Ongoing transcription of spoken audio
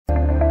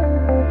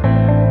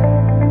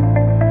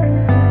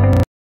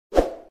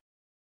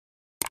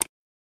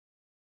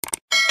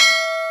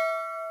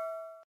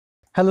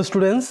Hello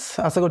students,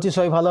 আশা করছি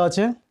সবাই ভালো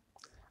আছে।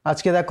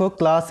 আজকে দেখো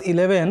ক্লাস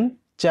 11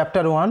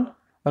 চ্যাপ্টার 1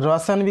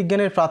 রসায়ন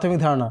বিজ্ঞানের প্রাথমিক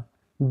ধারণা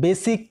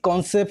বেসিক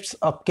কনসেপ্টস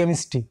অফ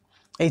কেমিস্ট্রি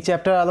এই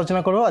চ্যাপ্টার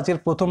আলোচনা করব। আজকের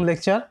প্রথম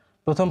লেকচার,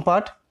 প্রথম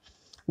পার্ট।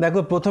 দেখো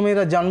প্রথমে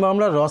এরা জানবো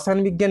আমরা রসায়ন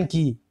বিজ্ঞান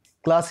কি।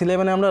 ক্লাস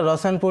 11-এ আমরা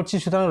রসায়ন পড়ছি,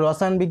 সুতরাং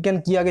রসায়ন বিজ্ঞান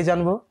কি আগে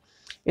জানবো।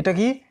 এটা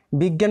কি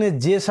বিজ্ঞানের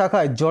যে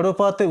শাখায়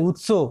জড়পদার্থের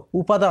উৎস,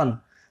 উপাদান,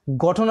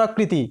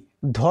 গঠনাকৃতি,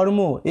 ধর্ম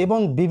এবং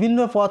বিভিন্ন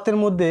পদার্থের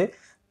মধ্যে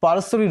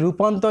পারস্পরিক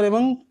রূপান্তর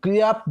এবং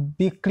ক্রিয়া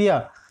বিক্রিয়া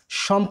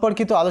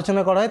সম্পর্কিত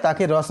আলোচনা করা হয়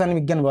তাকে রসায়ন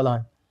বিজ্ঞান বলা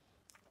হয়।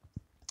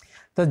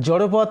 তা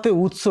জড় পদার্থের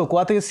উৎস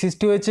কোথা থেকে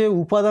সৃষ্টি হয়েছে,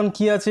 উপাদান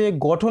কি আছে,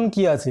 গঠন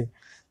কি আছে,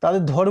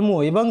 তাদের ধর্ম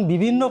এবং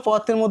বিভিন্ন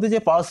পদার্থের মধ্যে যে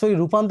পারস্পরিক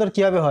রূপান্তর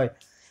কীভাবে হয়,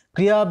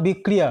 ক্রিয়া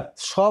বিক্রিয়া,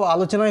 সব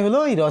আলোচনাই হলো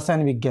এই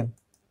রসায়ন বিজ্ঞান।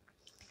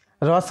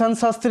 রসায়ন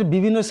শাস্ত্রের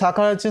বিভিন্ন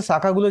শাখা আছে,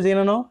 শাখাগুলো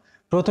জেনে নাও।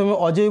 প্রথমে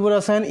অজৈব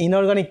রসায়ন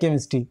ইনঅর্গানিক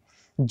কেমিস্ট্রি,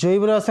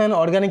 জৈব রসায়ন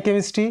অর্গানিক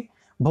কেমিস্ট্রি,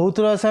 ভৌত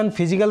রসায়ন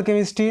ফিজিক্যাল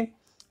কেমিস্ট্রি,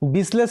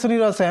 বিশ্লেষণী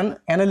রসায়ন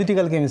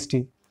অ্যানালিটিক্যাল কেমিস্ট্রি,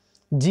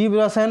 জীব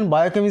রসায়ন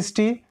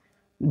বায়োকেমিস্ট্রি,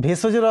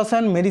 ভেষজ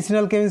রসায়ন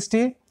মেডিসিনাল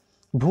কেমিস্ট্রি,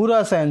 ভূ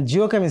রসায়ন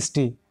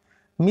জিওকেমিস্ট্রি,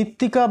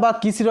 মৃত্তিকা বা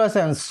কৃষি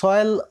রসায়ন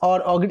সয়েল অর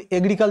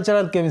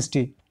এগ্রিকালচারাল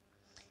কেমিস্ট্রি,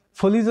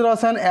 ফলিত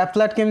রসায়ন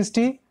অ্যাপ্লাইড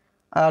কেমিস্ট্রি,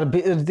 আর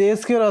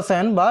দেশীয়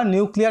রসায়ন বা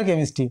নিউক্লিয়ার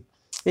কেমিস্ট্রি।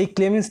 এই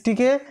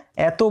কেমিস্ট্রিকে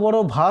এত বড়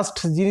ভাস্ট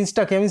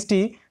জিনিসটা কেমিস্ট্রি,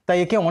 তাই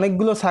একে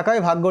অনেকগুলো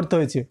শাখায় ভাগ করতে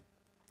হয়েছে।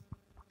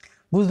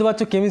 বুঝতে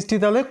পারছো কেমিস্ট্রি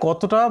তাহলে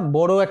কতটা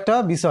বড় একটা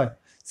বিষয়।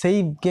 সেই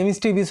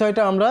কেমিস্ট্রি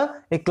বিষয়টা আমরা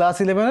এই ক্লাস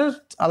 11-এর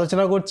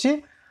আলোচনা করছি।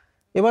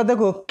 এবার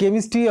দেখো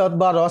কেমিস্ট্রি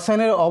বা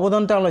রসায়নের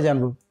অবদানটা আমরা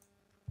জানব।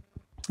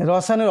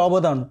 রসায়নের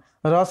অবদান,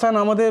 রসায়ন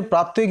আমাদের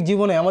প্রাত্যহিক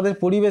জীবনে, আমাদের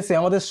পরিবেশে,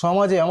 আমাদের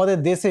সমাজে, আমাদের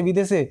দেশে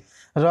বিদেশে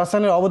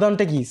রসায়নের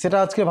অবদানটা কি সেটা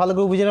আজকে ভালো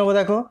করে বুঝে নেব।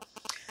 দেখো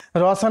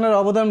রসায়নের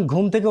অবদান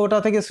ঘুম থেকে ওঠা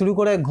থেকে শুরু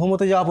করে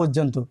ঘুমোতে যাওয়া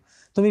পর্যন্ত।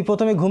 তুমি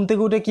প্রথমে ঘুম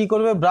থেকে উঠে কি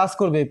করবে, ব্রাশ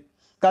করবে।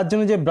 তার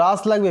জন্য যে ব্রাশ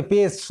লাগবে,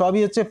 পেস্ট,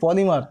 সবই হচ্ছে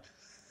পলিমার,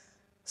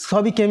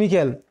 সবই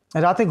কেমিক্যাল।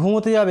 রাতে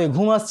ঘুমোতে যাবে,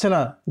 ঘুম আসছে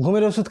না,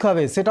 ঘুমের ওষুধ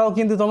খাবে, সেটাও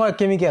কিন্তু তোমার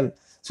কেমিক্যাল।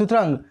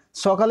 সুতরাং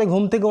সকালে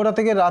ঘুম থেকে ওঠা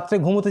থেকে রাত্রে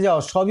ঘুমোতে যাওয়া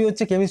সবই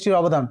হচ্ছে কেমিস্ট্রির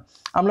অবদান।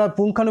 আমরা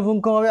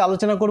পুঙ্খানুপুঙ্খভাবে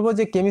আলোচনা করব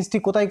যে কেমিস্ট্রি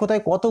কোথায়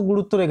কোথায় কত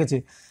গুরুত্ব রেখেছে।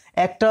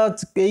 একটা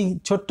এই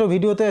ছোট্ট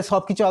ভিডিওতে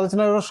সব কিছু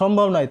আলোচনা করা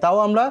সম্ভব নয়, তাও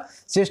আমরা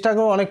চেষ্টা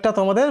করব অনেকটা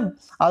তোমাদের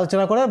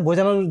আলোচনা করে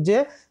বোঝানোর যে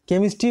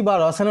কেমিস্ট্রি বা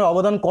রসায়নের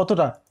অবদান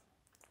কতটা।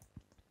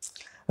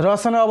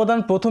 রসায়নের অবদান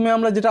প্রথমে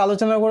আমরা যেটা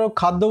আলোচনা করব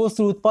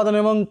খাদ্যবস্তুর উৎপাদন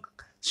এবং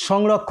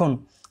সংরক্ষণ।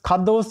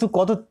 খাদ্যবস্তু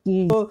কত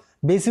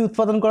বেশি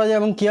উৎপাদন করা যায়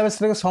এবং কীভাবে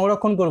সেটাকে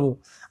সংরক্ষণ করব।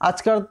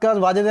 আজকালকার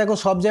বাজারে দেখো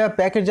সব জায়গায়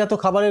প্যাকেটজাত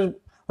খাবারের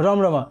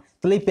রমরমা।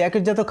 তাহলে এই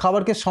প্যাকেটজাত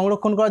খাবারকে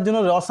সংরক্ষণ করার জন্য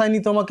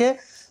রসায়নই তোমাকে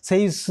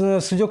সেই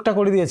সুযোগটা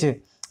করে দিয়েছে,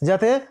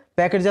 যাতে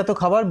প্যাকেটজাত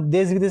খাবার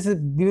দেশ বিদেশে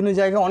বিভিন্ন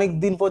জায়গায় অনেক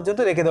দিন পর্যন্ত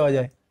রেখে দেওয়া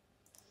যায়।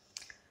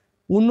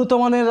 উন্নত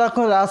মানের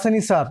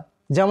রাসায়নিক সার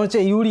যেমন হচ্ছে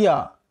urea,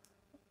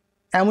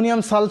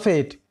 ammonium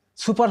sulphate,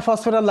 super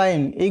phosphate আর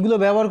লাইম, এইগুলো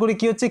ব্যবহার করে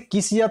কী হচ্ছে,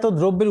 কৃষিজাত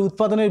দ্রব্যের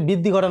উৎপাদনের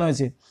বৃদ্ধি ঘটানো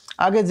হয়েছে।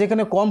 আগে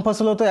যেখানে কম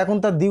ফসল হতো এখন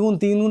তার দ্বিগুণ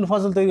তিনগুণ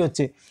ফসল তৈরি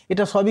হচ্ছে।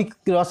 এটা সবই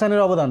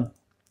রসায়নের অবদান।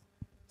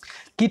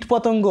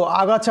 কীটপতঙ্গ,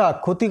 আগাছা,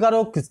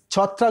 ক্ষতিকারক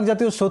ছত্রাক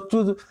জাতীয় শত্রু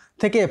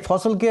থেকে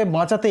ফসলকে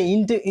বাঁচাতে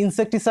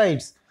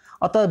ইনসেকটিসাইডস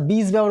অর্থাৎ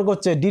বীজ ব্যবহার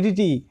করছে,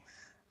 ডিডিটি,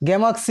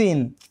 গ্যামাক্সিন,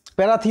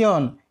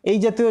 প্যারাথিয়ন, এই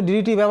জাতীয়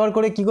ডিডিটি ব্যবহার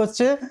করে কি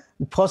করছে,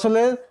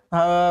 ফসলের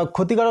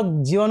ক্ষতিকারক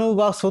জীবাণু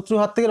বা শত্রুর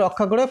হাত থেকে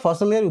রক্ষা করে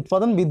ফসলের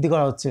উৎপাদন বৃদ্ধি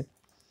করা হচ্ছে।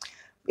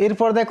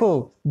 এরপর দেখো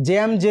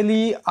জ্যাম,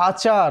 জেলি,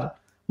 আচার,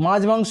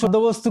 মাছ, মাংস,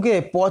 খাদ্যবস্তুকে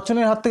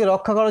পচনের হাত থেকে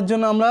রক্ষা করার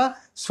জন্য আমরা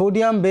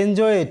সোডিয়াম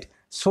বেনজোয়েট,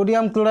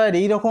 সোডিয়াম ক্লোরাইড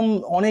এইরকম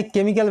অনেক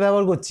কেমিক্যাল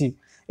ব্যবহার করছি।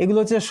 এগুলো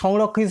হচ্ছে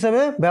সংরক্ষক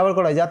হিসেবে ব্যবহার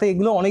করা হয়, যাতে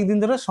এগুলো অনেক দিন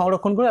ধরে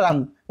সংরক্ষণ করে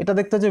রাখুন। এটা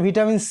দেখতে হচ্ছে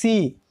ভিটামিন সি,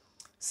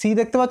 সি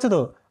দেখতে পাচ্ছ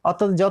তো,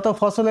 অর্থাৎ যত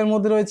ফসলের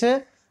মধ্যে রয়েছে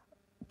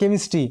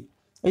কেমিস্ট্রি।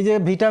 এই যে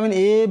vitamin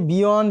A,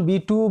 B one,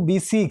 B2,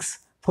 বি6,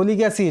 folic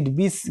acid,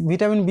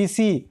 vitamin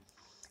BC,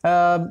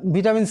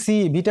 vitamin C,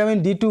 vitamin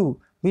ডি2,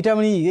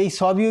 vitamin E, এই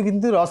সবই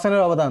কিন্তু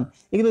রসায়নের অবদান।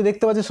 এগুলো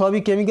দেখতে পাচ্ছি সবই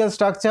কেমিক্যাল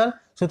স্ট্রাকচার,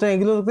 সুতরাং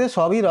এগুলোতে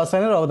সবই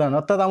রসায়নের অবদান।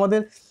 অর্থাৎ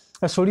আমাদের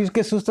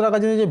শরীরকে সুস্থ রাখার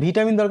জন্য যে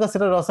ভিটামিন দরকার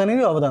সেটা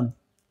রসায়নেরই অবদান।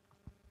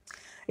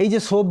 এই যে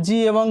সবজি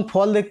এবং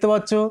ফল দেখতে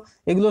পাচ্ছ,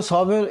 এগুলো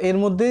সবের এর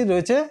মধ্যেই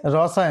রয়েছে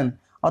রসায়ন।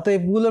 অর্থাৎ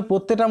এগুলোর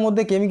প্রত্যেকটার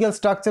মধ্যে কেমিক্যাল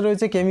স্ট্রাকচার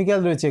রয়েছে, কেমিক্যাল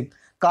রয়েছে,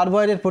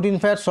 কার্বোহাইড্রেট, প্রোটিন,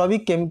 ফ্যাট সবই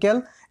কেমিক্যাল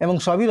এবং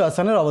সবই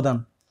রসায়নের অবদান।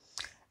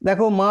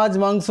 দেখো মাছ,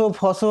 মাংস,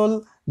 ফসল,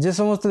 যে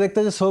সমস্ত দেখতে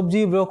পাচ্ছ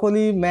সবজি,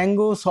 ব্রোকলি,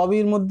 ম্যাঙ্গো,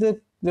 সবইর মধ্যে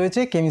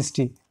রয়েছে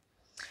কেমিস্ট্রি।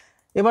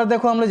 এবার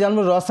দেখো আমরা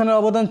জানবো রসায়নের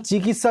অবদান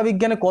চিকিৎসা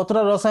বিজ্ঞানে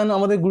কতটা রসায়ন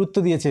আমাদের গুরুত্ব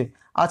দিয়েছে।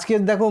 আজকে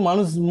দেখো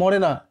মানুষ মরে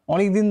না,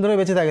 অনেক দিন ধরে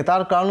বেঁচে থাকে,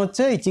 তার কারণ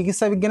হচ্ছে এই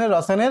চিকিৎসা বিজ্ঞানের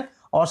রসায়নের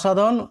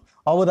অসাধারণ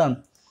অবদান।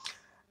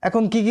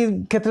 এখন কী কী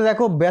ক্ষেত্রে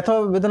দেখো, ব্যথা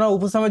বেদনা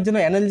উপশমের জন্য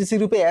অ্যানালজেসিক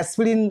রূপে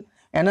অ্যাসপিরিন,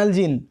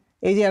 অ্যানালজিন,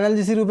 এই যে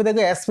অ্যানালজেসিক রূপে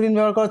দেখো অ্যাসপিরিন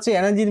ব্যবহার করছে,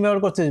 অ্যানালজিন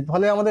ব্যবহার করছে,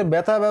 ফলে আমাদের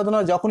ব্যথা বেদনা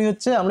যখনই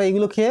হচ্ছে আমরা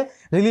এগুলো খেয়ে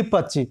রিলিফ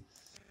পাচ্ছি।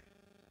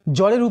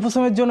 জ্বরের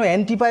উপশমের জন্য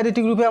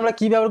অ্যান্টিপাইরেটিক রূপে আমরা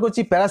কী ব্যবহার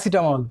করছি,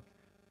 প্যারাসিটামল,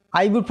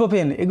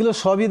 আইবুপ্রোফেন, এগুলো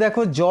সবই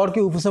দেখো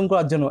জ্বরকে উপশম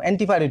করার জন্য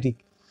অ্যান্টিপাইরেটিক।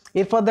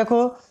 এরপর দেখো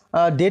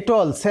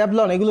ডেটল,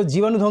 স্যাভলন, এগুলো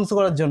জীবাণু ধ্বংস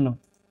করার জন্য।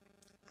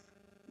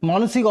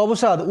 মানসিক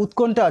অবসাদ,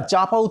 উৎকণ্ঠা,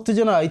 চাপা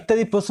উত্তেজনা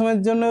ইত্যাদি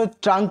প্রশমনের জন্য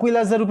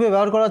ট্রাঙ্কুইলাইজার রূপে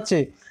ব্যবহার করা হচ্ছে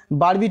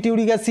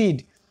বারবিটিউরিক অ্যাসিড,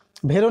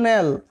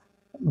 ভেরোন্যাল,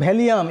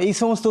 ভ্যালিয়াম, এই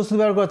সমস্ত ওষুধ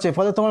ব্যবহার করা হচ্ছে।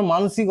 ফলে তোমার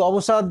মানসিক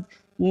অবসাদ,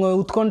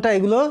 উৎকণ্ঠা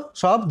এগুলো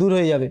সব দূর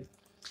হয়ে যাবে।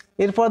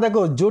 এরপর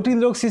দেখো, জটিল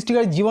রোগ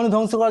সৃষ্টিকারী জীবাণু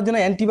ধ্বংস করার জন্য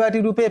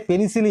অ্যান্টিবায়োটিক রূপে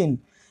পেনিসিলিন,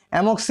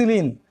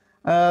 অ্যামক্সিলিন,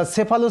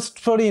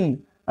 সেফালোস্পোরিন,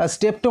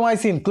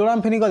 স্টেপটোমাইসিন,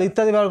 ক্লোরামফেনিকল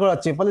ইত্যাদি ব্যবহার করা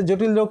হচ্ছে। ফলে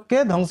জটিল রোগকে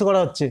ধ্বংস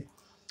করা হচ্ছে।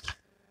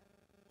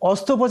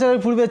 অস্ত্রোপচারের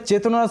পূর্বে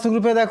চেতনানাশক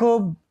রূপে দেখো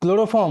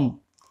ক্লোরোফর্ম,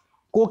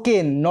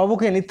 কোকেন,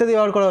 নবোকেন ইত্যাদি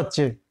ব্যবহার করা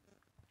হচ্ছে।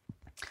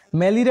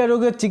 ম্যালেরিয়া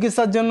রোগের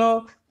চিকিৎসার জন্য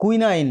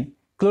কুইনাইন,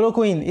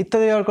 ক্লোরোকুইন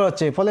ইত্যাদি ব্যবহার করা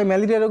হচ্ছে। ফলে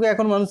ম্যালেরিয়া রোগে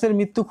এখন মানুষের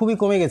মৃত্যু খুবই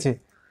কমে গেছে।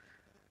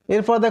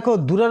 এরপর দেখো,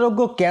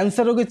 দুরারোগ্য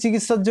ক্যান্সার রোগের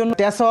চিকিৎসার জন্য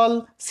ট্যাসল,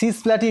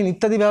 সিসপ্ল্যাটিন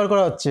ইত্যাদি ব্যবহার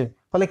করা হচ্ছে।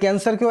 ফলে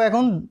ক্যান্সারকেও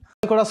এখন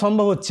করা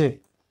সম্ভব হচ্ছে।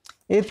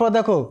 এরপর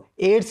দেখো,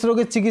 এইডস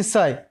রোগের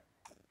চিকিৎসায়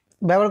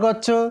ব্যবহার করা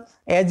হচ্ছে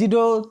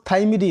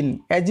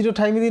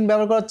অ্যাজিডোথাইমিডিন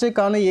ব্যবহার করা হচ্ছে,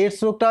 কারণ এই এইডস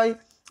রোগটাই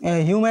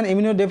হিউম্যান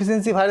ইমিউনো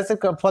ডেফিসিয়েন্সি ভাইরাসের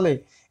ফলে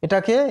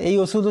এটাকে এই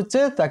ওষুধ হচ্ছে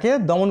তাকে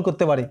দমন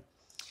করতে পারে।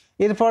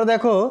 এরপর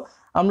দেখো,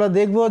 আমরা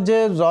দেখব যে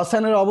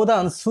রসায়নের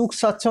অবদান সুখ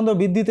স্বাচ্ছন্দ্য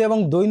বৃদ্ধিতে এবং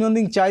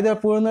দৈনন্দিন চাহিদা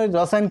পূরণের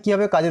রসায়ন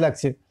কীভাবে কাজে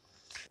লাগছে।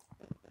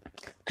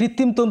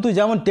 কৃত্রিম তন্তু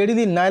যেমন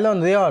টেরিলিন, নাইলন,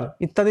 রেয়ার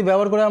ইত্যাদি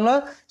ব্যবহার করে আমরা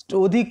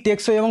অধিক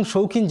টেকসই এবং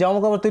শৌখিন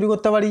জামাকাপড় তৈরি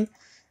করতে পারি।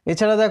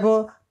 এছাড়া দেখো,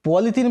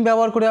 পলিথিন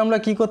ব্যবহার করে আমরা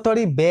কি করতে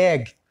পারি,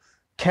 ব্যাগ,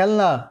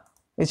 খেলনা,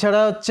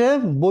 এছাড়া হচ্ছে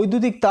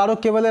বৈদ্যুতিক তার ও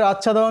কেবলের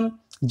আচ্ছাদন,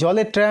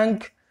 জলের ট্যাঙ্ক,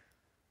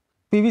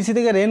 পিভিসি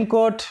থেকে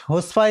রেনকোট,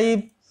 হোসপাইপ,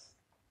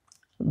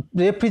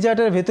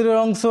 রেফ্রিজারেটরের ভেতরের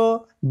অংশ,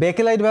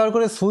 ব্যাকেলাইট ব্যবহার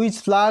করে সুইচ,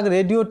 প্লাগ,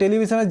 রেডিও,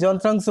 টেলিভিশনের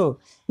যন্ত্রাংশ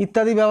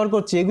ইত্যাদি ব্যবহার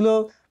করছি। এগুলো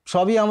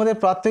সবই আমাদের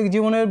প্রাত্যহিক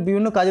জীবনের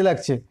বিভিন্ন কাজে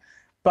লাগছে।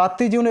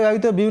 প্রাত্যহিক জীবনে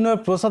ব্যবহৃত বিভিন্ন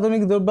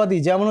প্রসাধনিক দ্রব্যাদি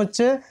যেমন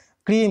হচ্ছে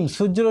ক্রিম,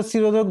 সূর্যরশ্মি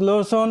রোধক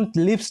লোশন,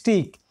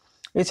 লিপস্টিক,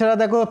 এছাড়া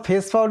দেখো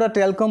face powder,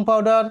 talcum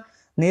powder,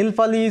 nail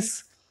polish,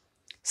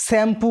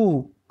 shampoo,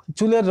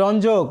 চুলের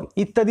রঞ্জক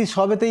ইত্যাদি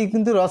সবেতেই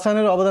কিন্তু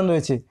রসায়নের অবদান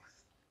রয়েছে।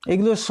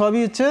 এগুলো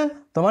সবই হচ্ছে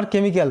তোমার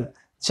কেমিক্যাল।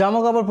 জামা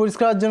কাপড়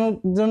পরিষ্কারের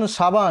জন্য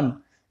সাবান,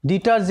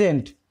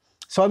 ডিটারজেন্ট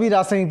সবই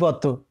রাসায়নিক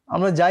পদার্থ।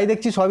 আমরা যাই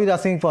দেখছি সবই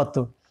রাসায়নিক পদার্থ।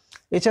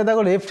 এছাড়া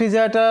দেখো,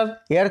 রেফ্রিজারেটর,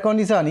 এয়ার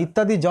কন্ডিশন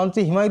ইত্যাদি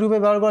যন্ত্রে হিমায়ু রূপে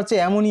ব্যবহার করা হচ্ছে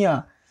অ্যামোনিয়া,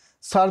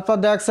 সালফার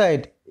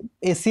ডাইঅক্সাইড,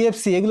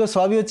 সিএফসি, এগুলো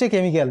সবই হচ্ছে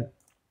কেমিক্যাল।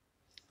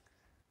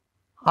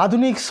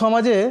 আধুনিক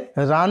সমাজে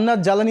রান্নার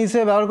জ্বালানি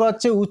হিসেবে ব্যবহার করা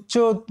হচ্ছে উচ্চ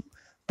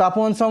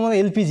তাপমান সম্বন্ধে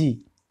এলপিজি,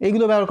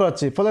 এগুলো ব্যবহার করা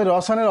হচ্ছে। ফলে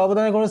রসায়নের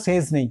অবদানের কোনো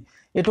শেষ নেই।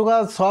 এটুকু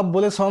সব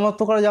বলে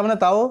সমাপ্ত করা যাবে না,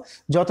 তাও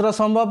যতটা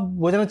সম্ভব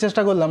বোঝানোর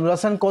চেষ্টা করলাম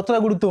রসায়ন কতটা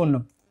গুরুত্বপূর্ণ।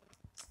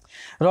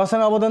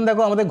 রসায়নের অবদান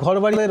দেখো, আমাদের ঘর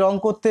বাড়ি রং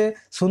করতে,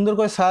 সুন্দর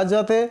করে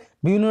সাজাতে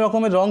বিভিন্ন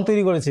রকমের রং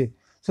তৈরি করেছে।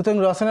 সুতরাং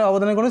রসায়নের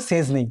অবদানের কোনো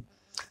শেষ নেই।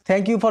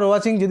 Thank you for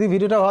watching. যদি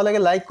ভিডিওটা ভালো লাগে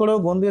লাইক করো,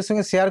 বন্ধুদের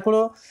সঙ্গে শেয়ার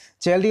করো,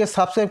 চ্যানেলটিকে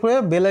সাবস্ক্রাইব করে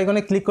বেল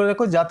আইকনে ক্লিক করে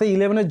রাখো, যাতে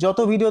 11-এর যত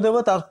ভিডিও দেবো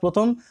তার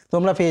প্রথম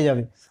তোমরা পেয়ে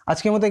যাবে।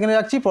 আজকের মতো এখানে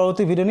রাখছি,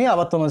 পরবর্তী ভিডিও নিয়ে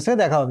আবার তোমার সাথে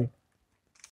দেখা হবে।